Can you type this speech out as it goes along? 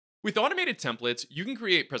With automated templates, you can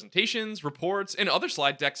create presentations, reports, and other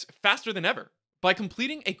slide decks faster than ever. By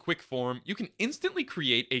completing a quick form, you can instantly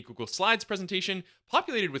create a Google Slides presentation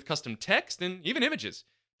populated with custom text and even images.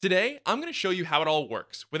 Today, I'm going to show you how it all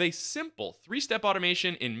works with a simple 3-step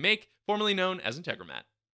automation in Make, formerly known as Integromat.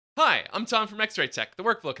 Hi, I'm Tom from XRay.tech, the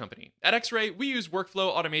workflow company. At XRay, we use workflow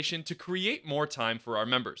automation to create more time for our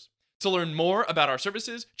members. To learn more about our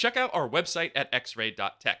services, check out our website at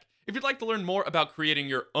xray.tech. If you'd like to learn more about creating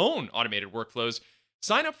your own automated workflows,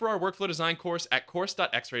 sign up for our workflow design course at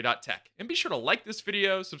course.xray.tech. And be sure to like this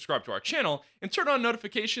video, subscribe to our channel, and turn on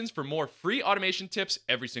notifications for more free automation tips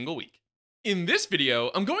every single week. In this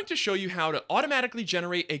video, I'm going to show you how to automatically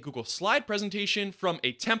generate a Google Slide presentation from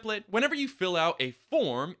a template whenever you fill out a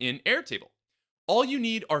form in Airtable. All you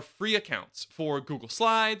need are free accounts for Google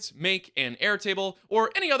Slides, Make, and Airtable,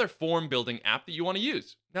 or any other form building app that you want to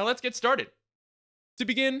use. Now let's get started. To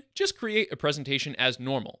begin, just create a presentation as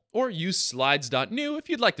normal, or use slides.new if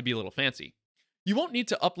you'd like to be a little fancy. You won't need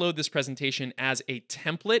to upload this presentation as a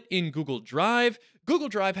template in Google Drive. Google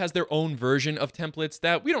Drive has their own version of templates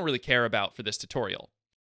that we don't really care about for this tutorial.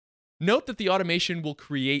 Note that the automation will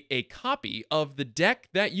create a copy of the deck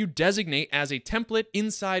that you designate as a template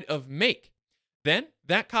inside of Make. Then,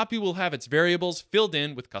 that copy will have its variables filled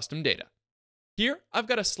in with custom data. Here, I've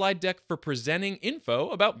got a slide deck for presenting info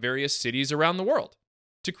about various cities around the world.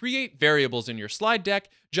 To create variables in your slide deck,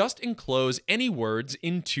 just enclose any words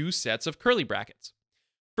in 2 sets of curly brackets.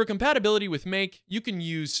 For compatibility with Make, you can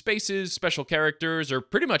use spaces, special characters, or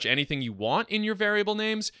pretty much anything you want in your variable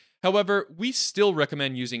names. However, we still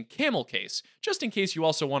recommend using camel case, just in case you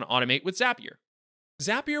also want to automate with Zapier.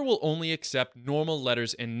 Zapier will only accept normal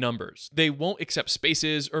letters and numbers. They won't accept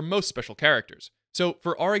spaces or most special characters. So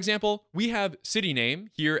for our example, we have city name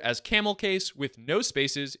here as camel case with no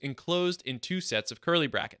spaces enclosed in 2 sets of curly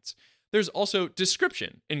brackets. There's also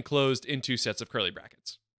description enclosed in 2 sets of curly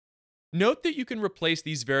brackets. Note that you can replace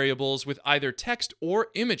these variables with either text or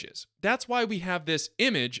images. That's why we have this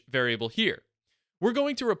image variable here. We're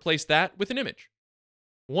going to replace that with an image.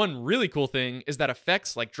 One really cool thing is that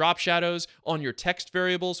effects like drop shadows on your text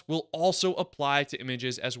variables will also apply to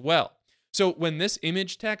images as well. So when this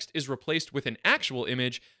image text is replaced with an actual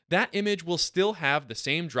image, that image will still have the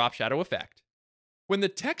same drop shadow effect. When the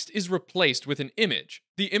text is replaced with an image,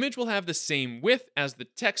 the image will have the same width as the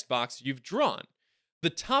text box you've drawn. The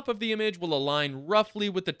top of the image will align roughly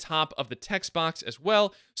with the top of the text box as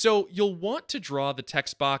well, so you'll want to draw the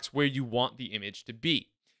text box where you want the image to be.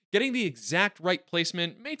 Getting the exact right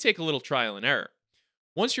placement may take a little trial and error.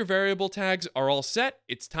 Once your variable tags are all set,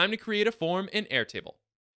 it's time to create a form in Airtable.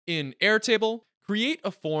 In Airtable, create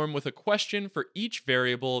a form with a question for each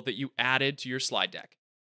variable that you added to your slide deck.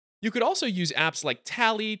 You could also use apps like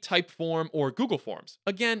Tally, Typeform, or Google Forms.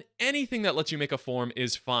 Again, anything that lets you make a form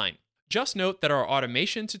is fine. Just note that our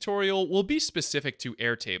automation tutorial will be specific to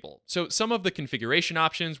Airtable, so some of the configuration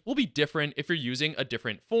options will be different if you're using a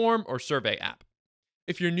different form or survey app.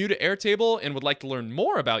 If you're new to Airtable and would like to learn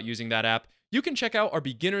more about using that app, you can check out our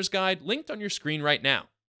beginner's guide linked on your screen right now.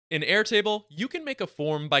 In Airtable, you can make a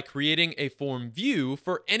form by creating a form view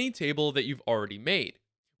for any table that you've already made.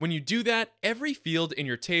 When you do that, every field in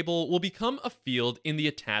your table will become a field in the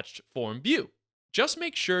attached form view. Just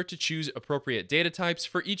make sure to choose appropriate data types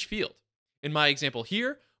for each field. In my example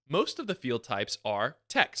here, most of the field types are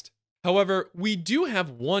text. However, we do have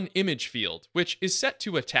one image field, which is set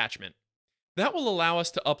to attachment. That will allow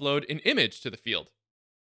us to upload an image to the field.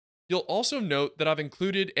 You'll also note that I've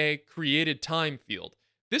included a created time field.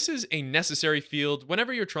 This is a necessary field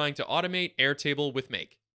whenever you're trying to automate Airtable with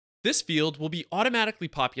Make. This field will be automatically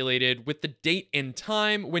populated with the date and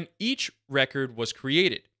time when each record was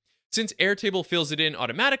created. Since Airtable fills it in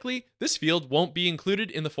automatically, this field won't be included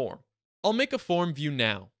in the form. I'll make a form view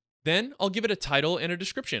now. Then I'll give it a title and a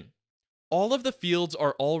description. All of the fields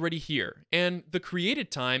are already here, and the created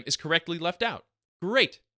time is correctly left out.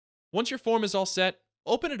 Great! Once your form is all set,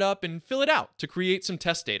 open it up and fill it out to create some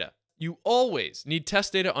test data. You always need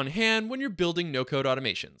test data on hand when you're building no-code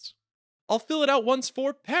automations. I'll fill it out once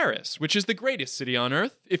for Paris, which is the greatest city on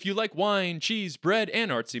earth if you like wine, cheese, bread, and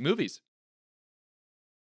artsy movies.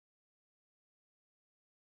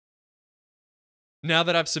 Now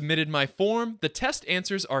that I've submitted my form, the test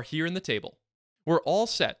answers are here in the table. We're all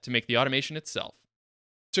set to make the automation itself.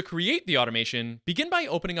 To create the automation, begin by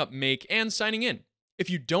opening up Make and signing in. If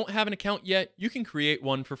you don't have an account yet, you can create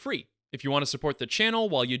one for free. If you want to support the channel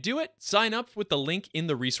while you do it, sign up with the link in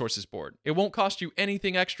the resources board. It won't cost you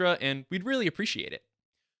anything extra, and we'd really appreciate it.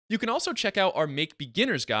 You can also check out our Make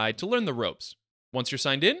Beginner's Guide to learn the ropes. Once you're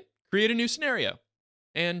signed in, create a new scenario,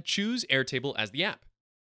 and choose Airtable as the app.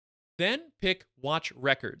 Then pick Watch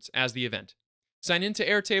Records as the event. Sign into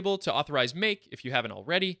Airtable to authorize Make if you haven't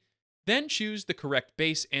already, then choose the correct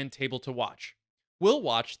base and table to watch. We'll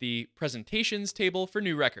watch the Presentations table for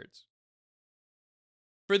new records.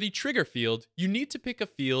 For the trigger field, you need to pick a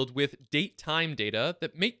field with date-time data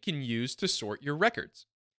that Make can use to sort your records.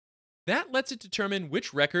 That lets it determine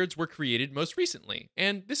which records were created most recently,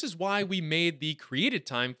 and this is why we made the created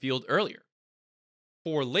time field earlier.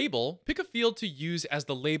 For label, pick a field to use as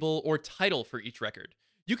the label or title for each record.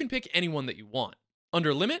 You can pick any one that you want.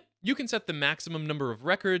 Under limit, you can set the maximum number of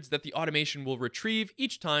records that the automation will retrieve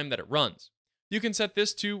each time that it runs. You can set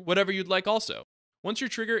this to whatever you'd like also. Once your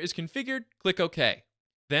trigger is configured, click OK.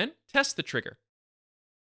 Then, test the trigger.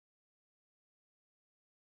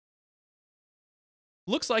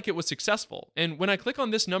 Looks like it was successful, and when I click on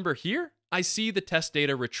this number here, I see the test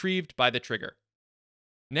data retrieved by the trigger.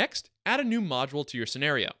 Next, add a new module to your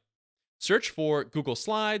scenario. Search for Google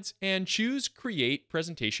Slides and choose Create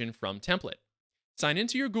Presentation from Template. Sign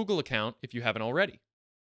into your Google account if you haven't already.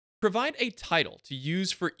 Provide a title to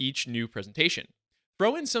use for each new presentation.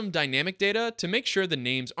 Throw in some dynamic data to make sure the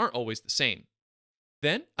names aren't always the same.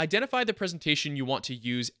 Then, identify the presentation you want to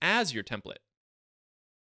use as your template.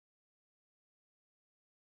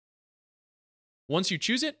 Once you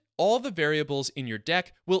choose it, all the variables in your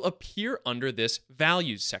deck will appear under this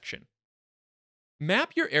Values section.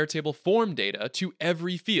 Map your Airtable form data to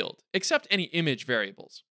every field, except any image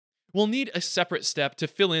variables. We'll need a separate step to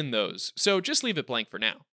fill in those, so just leave it blank for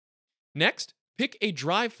now. Next, pick a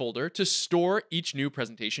drive folder to store each new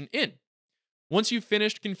presentation in. Once you've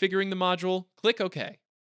finished configuring the module, click OK.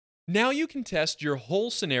 Now you can test your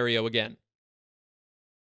whole scenario again.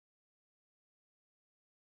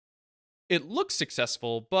 It looks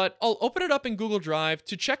successful, but I'll open it up in Google Drive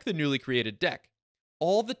to check the newly created deck.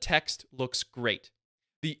 All the text looks great.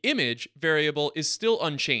 The image variable is still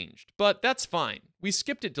unchanged, but that's fine. We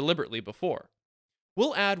skipped it deliberately before.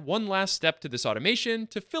 We'll add one last step to this automation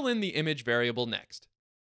to fill in the image variable next.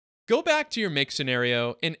 Go back to your Make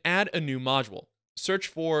scenario and add a new module. Search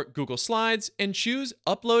for Google Slides and choose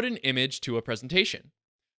Upload an image to a presentation.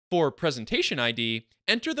 For Presentation ID,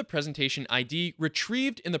 enter the presentation ID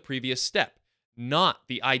retrieved in the previous step, not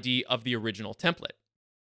the ID of the original template.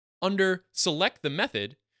 Under Select the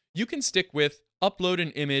Method, you can stick with Upload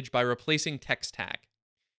an image by replacing text tag.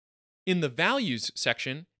 In the Values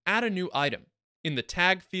section, add a new item. In the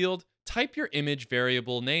Tag field, type your image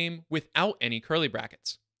variable name without any curly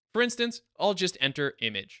brackets. For instance, I'll just enter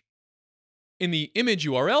image. In the Image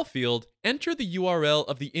URL field, enter the URL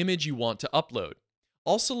of the image you want to upload.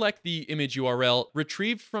 I'll select the image URL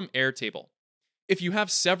retrieved from Airtable. If you have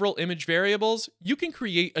several image variables, you can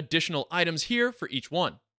create additional items here for each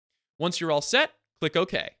one. Once you're all set, click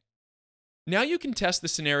OK. Now you can test the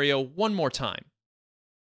scenario one more time.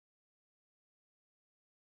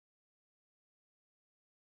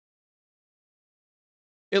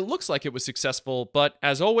 It looks like it was successful, but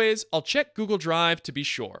as always, I'll check Google Drive to be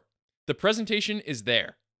sure. The presentation is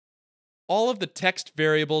there. All of the text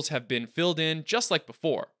variables have been filled in just like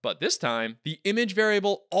before, but this time, the image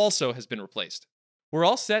variable also has been replaced. We're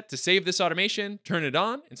all set to save this automation, turn it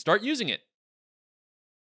on, and start using it.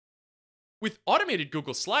 With automated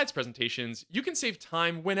Google Slides presentations, you can save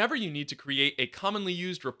time whenever you need to create a commonly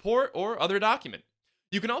used report or other document.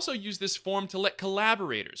 You can also use this form to let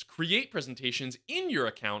collaborators create presentations in your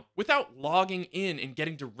account without logging in and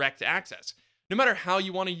getting direct access. No matter how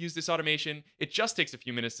you want to use this automation, it just takes a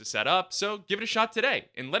few minutes to set up, so give it a shot today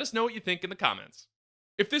and let us know what you think in the comments.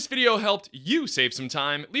 If this video helped you save some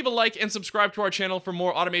time, leave a like and subscribe to our channel for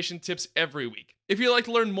more automation tips every week. If you'd like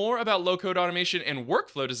to learn more about low-code automation and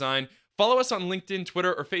workflow design, follow us on LinkedIn,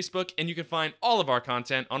 Twitter, or Facebook, and you can find all of our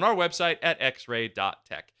content on our website at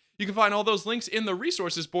xray.tech. You can find all those links in the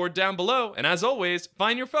resources board down below, and as always,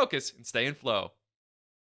 find your focus and stay in flow.